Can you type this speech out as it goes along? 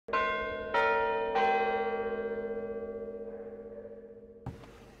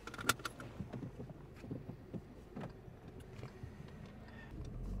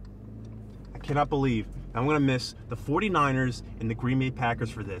cannot believe I'm going to miss the 49ers and the Green Bay Packers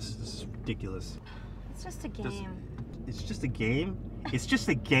for this. This is ridiculous. It's just a game. It's just a game? It's just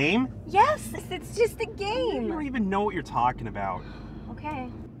a game? Yes, it's just a game. You don't even know what you're talking about. Okay.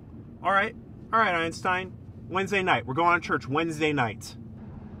 All right, Einstein. Wednesday night. We're going to church Wednesday night.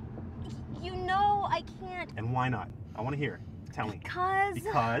 You know I can't. And why not? I want to hear it. Tell me.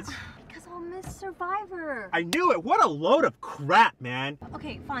 Because I'll miss Survivor. I knew it. What a load of crap, man.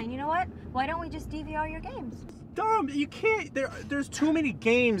 Okay, fine. You know what? Why don't we just DVR your games? Dumb. You can't. There's too many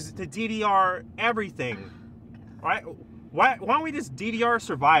games to DVR everything. Right? Why don't we just DVR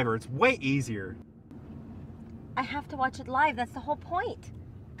Survivor? It's way easier. I have to watch it live. That's the whole point.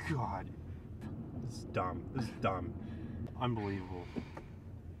 God. This is dumb. This is dumb. Unbelievable.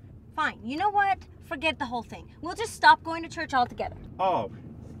 Fine. You know what? Forget the whole thing. We'll just stop going to church altogether. Oh,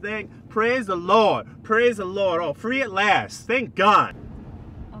 praise the Lord. Praise the Lord. Oh, free at last. Thank God.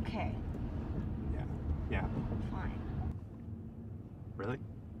 Okay. Yeah. Fine. Really?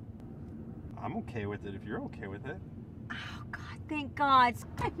 I'm okay with it if you're okay with it. Oh, God. Thank God.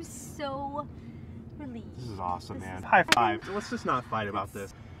 I'm so relieved. This is awesome, man. High five. Let's just not fight about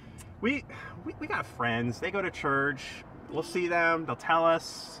this. We got friends. They go to church. We'll see them. They'll tell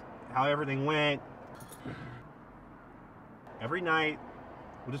us how everything went. Every night,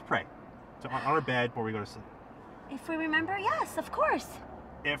 we'll just pray. So on our bed before we go to sleep. If we remember, yes, of course.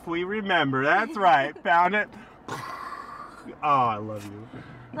 If we remember, that's right. Found it. Oh, I love you.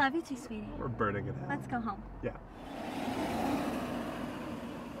 Love you too, sweetie. We're burning it out. Let's go home. Yeah.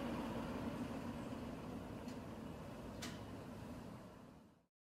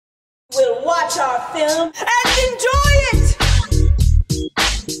 We'll watch our film and enjoy it!